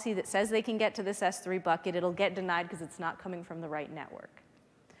policy that says they can get to this S3 bucket, it'll get denied because it's not coming from the right network.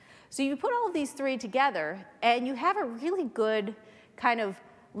 So you put all of these three together, and you have a really good kind of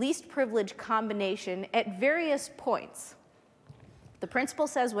least privilege combination at various points. The principal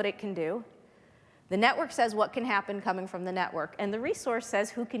says what it can do. The network says what can happen coming from the network. And the resource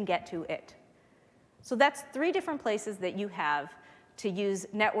says who can get to it. So that's three different places that you have to use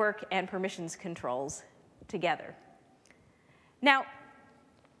network and permissions controls together. Now,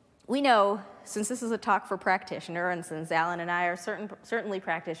 we know, since this is a talk for practitioner, and since Alan and I are certainly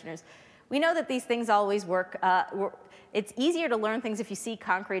practitioners, we know that these things always work. It's easier to learn things if you see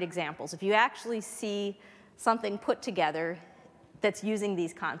concrete examples, if you actually see something put together that's using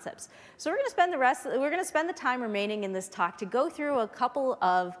these concepts. So we're going to spend the time remaining in this talk to go through a couple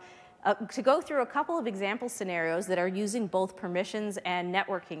of example scenarios that are using both permissions and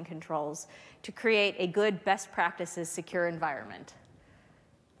networking controls to create a good best practices secure environment.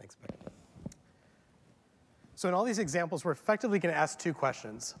 Thanks, Becky. So in all these examples, we're effectively going to ask two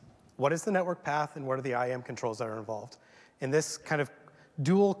questions. What is the network path, and what are the IAM controls that are involved? In this kind of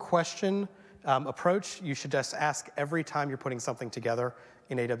dual question approach, you should just ask every time you're putting something together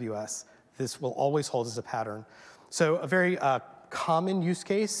in AWS. This will always hold as a pattern. So a very common use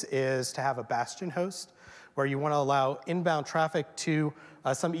case is to have a bastion host where you want to allow inbound traffic to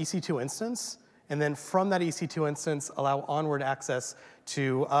some EC2 instance, and then from that EC2 instance, allow onward access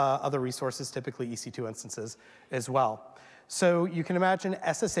to other resources, typically EC2 instances as well. So you can imagine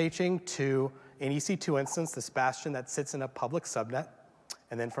SSHing to an EC2 instance, this bastion that sits in a public subnet,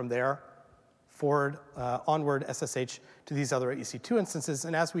 and then from there, onward SSH to these other EC2 instances.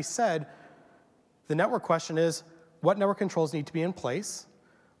 And as we said, the network question is, what network controls need to be in place?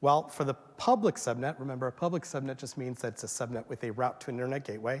 Well, for the public subnet, remember a public subnet just means that it's a subnet with a route to an internet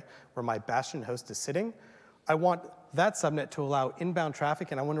gateway where my bastion host is sitting. I want that subnet to allow inbound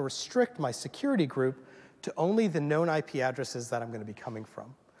traffic, and I want to restrict my security group to only the known IP addresses that I'm going to be coming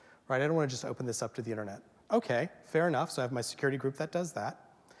from. Right? I don't want to just open this up to the internet. OK, fair enough. So I have my security group that does that.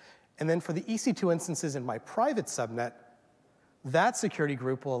 And then for the EC2 instances in my private subnet, that security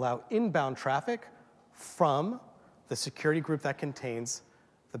group will allow inbound traffic from the security group that contains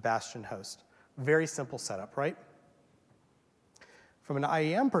the bastion host. Very simple setup, right? From an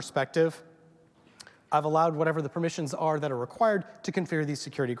IAM perspective, I've allowed whatever the permissions are that are required to configure these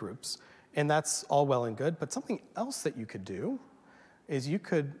security groups. And that's all well and good. But something else that you could do is you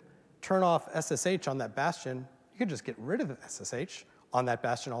could turn off SSH on that bastion. You could just get rid of SSH on that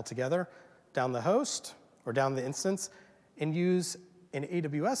bastion altogether, down the host or down the instance, and use an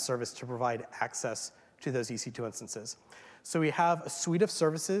AWS service to provide access to those EC2 instances. So we have a suite of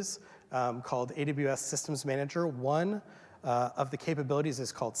services called AWS Systems Manager. One of the capabilities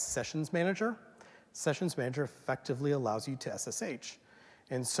is called Sessions Manager. Sessions Manager effectively allows you to SSH.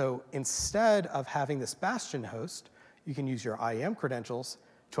 And so instead of having this bastion host, you can use your IAM credentials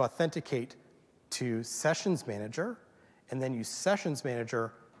to authenticate to Sessions Manager, and then use Sessions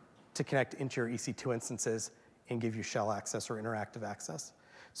Manager to connect into your EC2 instances and give you shell access or interactive access.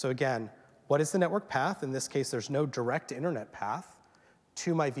 So again, what is the network path? In this case, there's no direct internet path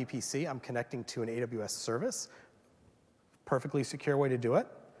to my VPC. I'm connecting to an AWS service. Perfectly secure way to do it.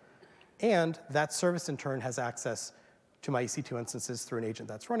 And that service, in turn, has access to my EC2 instances through an agent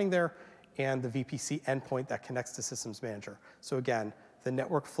that's running there, and the VPC endpoint that connects to Systems Manager. So again, the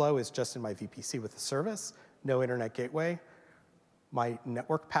network flow is just in my VPC with the service, no internet gateway. my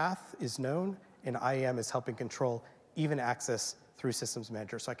network path is known, and IAM is helping control even access through Systems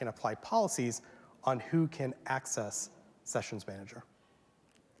Manager. So I can apply policies on who can access Sessions Manager.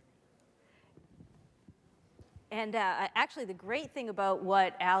 And actually, the great thing about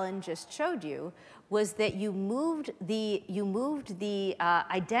what Alan just showed you was that you moved the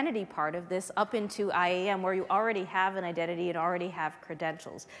identity part of this up into IAM, where you already have an identity and already have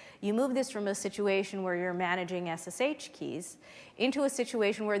credentials. You move this from a situation where you're managing SSH keys into a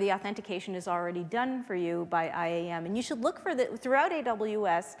situation where the authentication is already done for you by IAM. And you should look for that throughout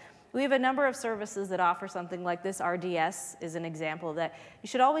AWS. We have a number of services that offer something like this. RDS is an example of that. You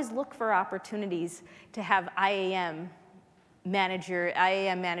should always look for opportunities to have IAM manage your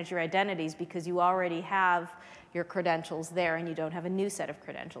identities, because you already have your credentials there and you don't have a new set of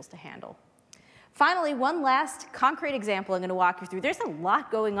credentials to handle. Finally, one last concrete example I'm going to walk you through. There's a lot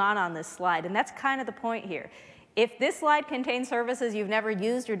going on this slide, and that's kind of the point here. If this slide contains services you've never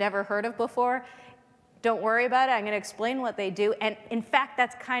used or never heard of before, don't worry about it. I'm going to explain what they do. And in fact,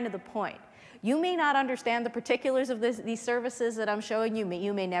 that's kind of the point. You may not understand the particulars of these services that I'm showing you.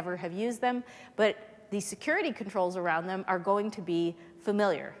 You may never have used them, but the security controls around them are going to be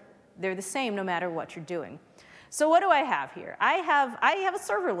familiar. They're the same no matter what you're doing. So what do I have here? I have a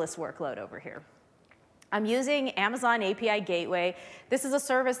serverless workload over here. I'm using Amazon API Gateway. This is a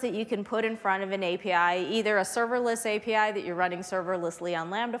service that you can put in front of an API, either a serverless API that you're running serverlessly on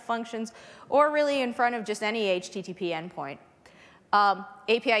Lambda functions, or really in front of just any HTTP endpoint.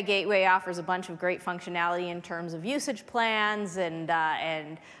 API Gateway offers a bunch of great functionality in terms of usage plans and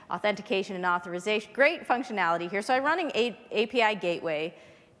authentication and authorization. Great functionality here. So I'm running API Gateway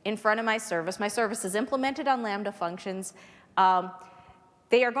in front of my service. My service is implemented on Lambda functions.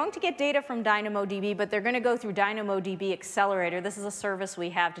 They are going to get data from DynamoDB, but they're going to go through DynamoDB Accelerator. This is a service we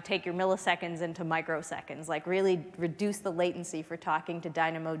have to take your milliseconds into microseconds, like really reduce the latency for talking to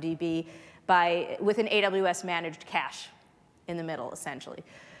DynamoDB with an AWS managed cache in the middle, essentially.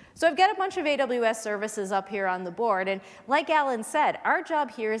 So I've got a bunch of AWS services up here on the board. And like Alan said, our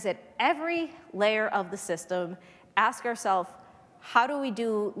job here is at every layer of the system, ask ourselves, how do we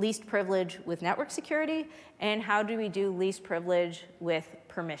do least privilege with network security, and how do we do least privilege with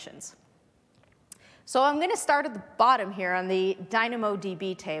permissions? So I'm going to start at the bottom here on the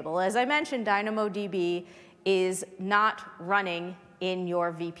DynamoDB table. As I mentioned, DynamoDB is not running in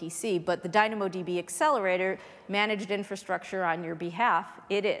your VPC, but the DynamoDB Accelerator managed infrastructure on your behalf,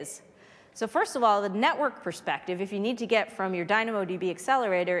 it is. So first of all, the network perspective, if you need to get from your DynamoDB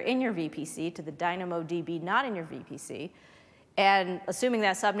Accelerator in your VPC to the DynamoDB not in your VPC, and assuming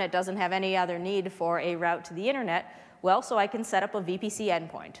that subnet doesn't have any other need for a route to the internet, well, so I can set up a VPC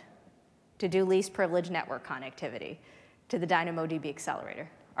endpoint to do least privilege network connectivity to the DynamoDB Accelerator.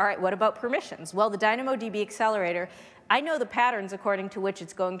 All right, what about permissions? Well, the DynamoDB Accelerator, I know the patterns according to which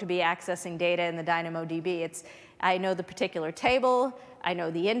it's going to be accessing data in the DynamoDB. I know the particular table, I know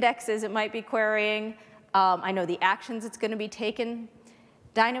the indexes it might be querying, I know the actions it's going to be taken.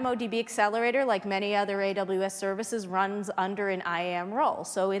 DynamoDB Accelerator, like many other AWS services, runs under an IAM role.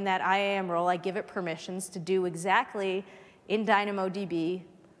 So in that IAM role, I give it permissions to do exactly in DynamoDB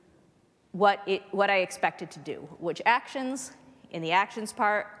what I expect it to do, which actions in the actions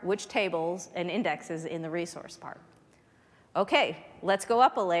part, which tables and indexes in the resource part. OK, let's go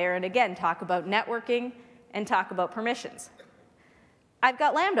up a layer and again talk about networking and talk about permissions. I've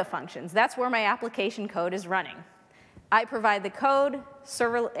got Lambda functions. That's where my application code is running. I provide the code,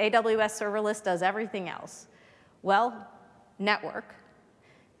 AWS serverless does everything else. Well, network.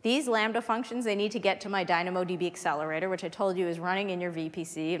 These Lambda functions, they need to get to my DynamoDB Accelerator, which I told you is running in your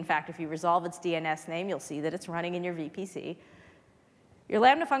VPC. In fact, if you resolve its DNS name, you'll see that it's running in your VPC. Your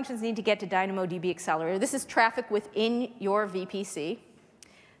Lambda functions need to get to DynamoDB Accelerator. This is traffic within your VPC.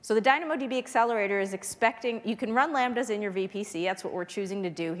 So the DynamoDB Accelerator is expecting, you can run Lambdas in your VPC. That's what we're choosing to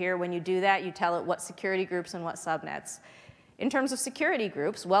do here. When you do that, you tell it what security groups and what subnets. In terms of security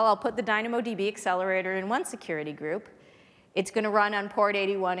groups, well, I'll put the DynamoDB Accelerator in one security group. It's going to run on port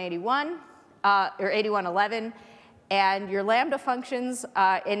 8181 or 8111. And your Lambda functions,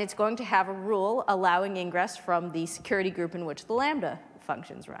 and it's going to have a rule allowing ingress from the security group in which the Lambda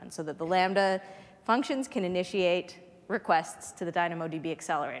functions run, so that the Lambda functions can initiate requests to the DynamoDB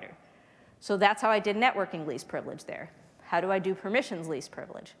Accelerator. So that's how I did networking least privilege there. How do I do permissions least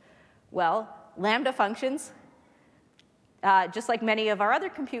privilege? Well, Lambda functions, just like many of our other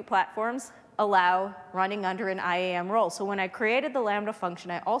compute platforms, allow running under an IAM role. So when I created the Lambda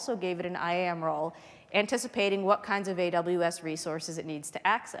function, I also gave it an IAM role, anticipating what kinds of AWS resources it needs to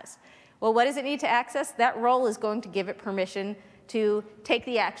access. Well, what does it need to access? That role is going to give it permission to take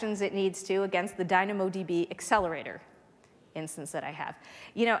the actions it needs to against the DynamoDB Accelerator instance that I have.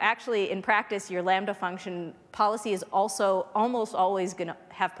 You know, actually, in practice, your Lambda function policy is also almost always going to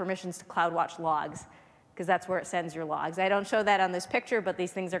have permissions to CloudWatch logs, because that's where it sends your logs. I don't show that on this picture, but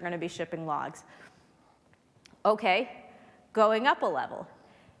these things are going to be shipping logs. OK, going up a level.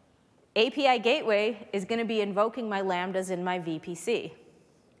 API Gateway is going to be invoking my Lambdas in my VPC.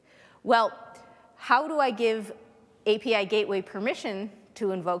 Well, how do I give API Gateway permission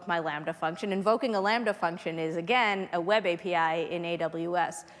to invoke my Lambda function? Invoking a Lambda function is, again, a web API in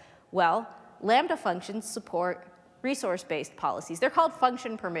AWS. Well, Lambda functions support resource-based policies. They're called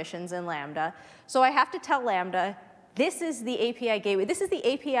function permissions in Lambda. So I have to tell Lambda, this is the API Gateway. This is the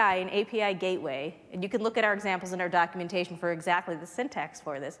API in API Gateway. And you can look at our examples in our documentation for exactly the syntax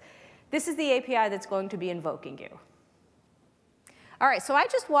for this. This is the API that's going to be invoking you. All right, so I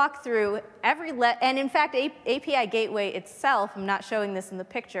just walked through and in fact, API Gateway itself, I'm not showing this in the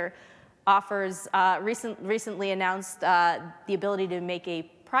picture, offers recently announced the ability to make a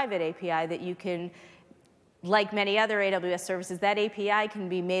private API that you can, like many other AWS services, that API can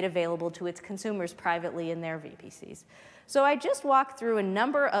be made available to its consumers privately in their VPCs. So I just walked through a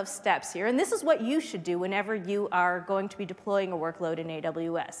number of steps here, and this is what you should do whenever you are going to be deploying a workload in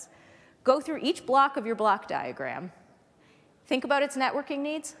AWS. Go through each block of your block diagram. Think about its networking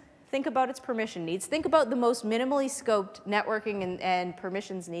needs. Think about its permission needs. Think about the most minimally scoped networking and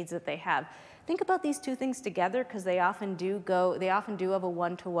permissions needs that they have. Think about these two things together, because they often do have a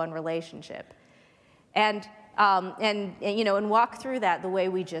one-to-one relationship. And walk through that the way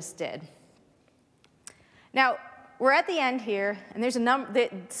we just did. Now, we're at the end here, and there's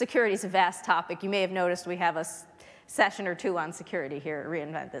security is a vast topic. You may have noticed we have a session or two on security here at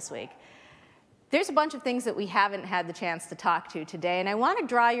reInvent this week. There's a bunch of things that we haven't had the chance to talk to today, and I want to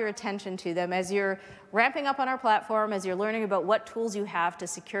draw your attention to them as you're ramping up on our platform, as you're learning about what tools you have to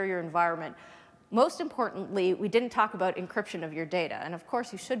secure your environment. Most importantly, we didn't talk about encryption of your data, and of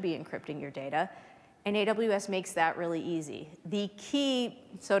course you should be encrypting your data, and AWS makes that really easy. The key,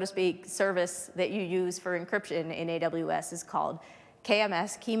 so to speak, service that you use for encryption in AWS is called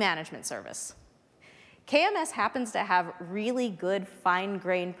KMS, Key Management Service. KMS happens to have really good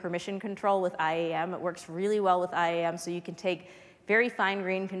fine-grained permission control with IAM. It works really well with IAM, so you can take very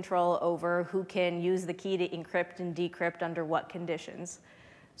fine-grained control over who can use the key to encrypt and decrypt under what conditions.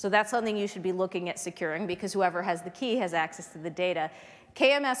 So that's something you should be looking at securing, because whoever has the key has access to the data.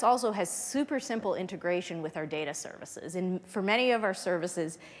 KMS also has super simple integration with our data services. And for many of our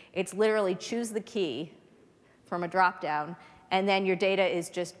services, it's literally choose the key from a drop-down, and then your data is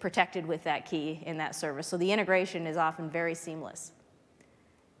just protected with that key in that service. So the integration is often very seamless.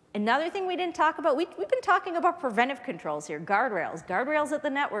 Another thing we didn't talk about, we've been talking about preventive controls here, guardrails at the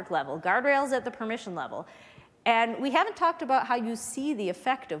network level, guardrails at the permission level. And we haven't talked about how you see the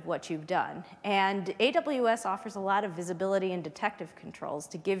effect of what you've done. And AWS offers a lot of visibility and detective controls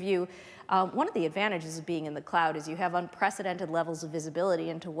to give you, one of the advantages of being in the cloud is you have unprecedented levels of visibility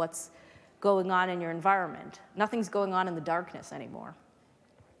into what's going on in your environment. Nothing's going on in the darkness anymore.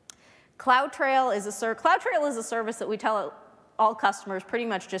 CloudTrail is a service that we tell all customers pretty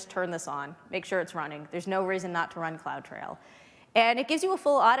much just turn this on, make sure it's running. There's no reason not to run CloudTrail. And it gives you a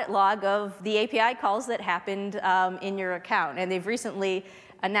full audit log of the API calls that happened in your account. And they've recently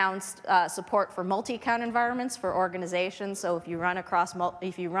announced support for multi-account environments for organizations. So if you're going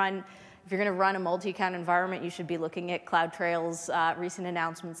to run a multi-account environment, you should be looking at CloudTrail's recent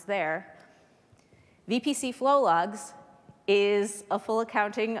announcements there. VPC flow logs is a full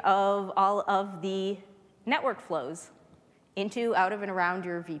accounting of all of the network flows into, out of, and around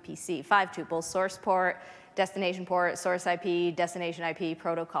your VPC. 5 tuples: source port, destination port, source IP, destination IP,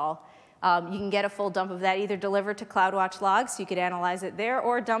 protocol. You can get a full dump of that either delivered to CloudWatch logs, so you could analyze it there,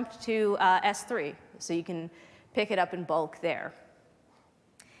 or dumped to S3, so you can pick it up in bulk there.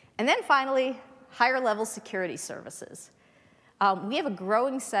 And then finally, higher level security services. We have a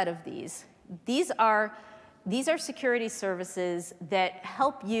growing set of these. These are security services that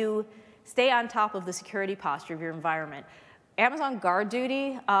help you stay on top of the security posture of your environment. Amazon Guard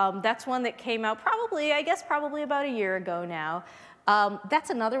Duty, that's one that came out probably about a year ago now. That's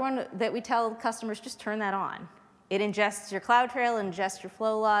another one that we tell customers, just turn that on. It ingests your CloudTrail, ingests your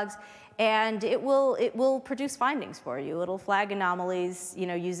flow logs, and it will produce findings for you. It'll flag anomalies,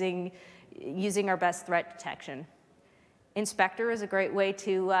 using our best threat detection. Inspector is a great way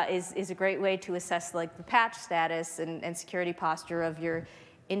to assess like the patch status and security posture of your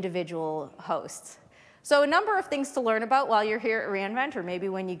individual hosts. So a number of things to learn about while you're here at reInvent, or maybe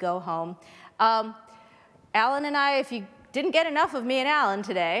when you go home. Alan and I, if you didn't get enough of me and Alan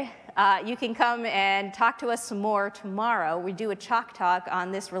today, You can come and talk to us some more tomorrow. We do a chalk talk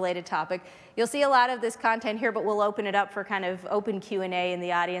on this related topic. You'll see a lot of this content here, but we'll open it up for kind of open Q&A in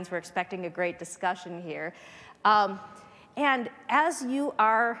the audience. We're expecting a great discussion here. And as you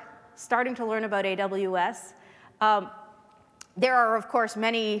are starting to learn about AWS, there are, of course,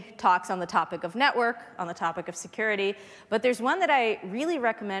 many talks on the topic of network, on the topic of security, but there's one that I really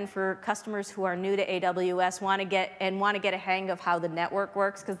recommend for customers who are new to AWS, want to get a hang of how the network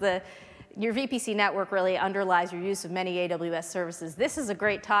works, because your VPC network really underlies your use of many AWS services. This is a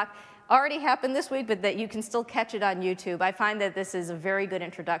great talk. Already happened this week, but that you can still catch it on YouTube. I find that this is a very good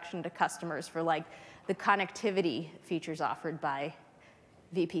introduction to customers for like the connectivity features offered by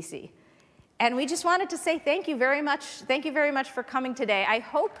VPC. And we just wanted to say thank you very much. Thank you very much for coming today. I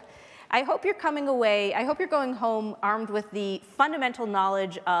hope you're coming away, I hope you're going home armed with the fundamental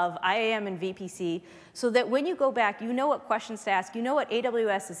knowledge of IAM and VPC so that when you go back, you know what questions to ask, you know what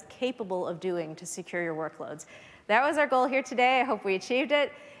AWS is capable of doing to secure your workloads. That was our goal here today. I hope we achieved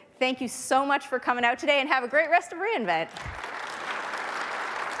it. Thank you so much for coming out today, and have a great rest of reInvent.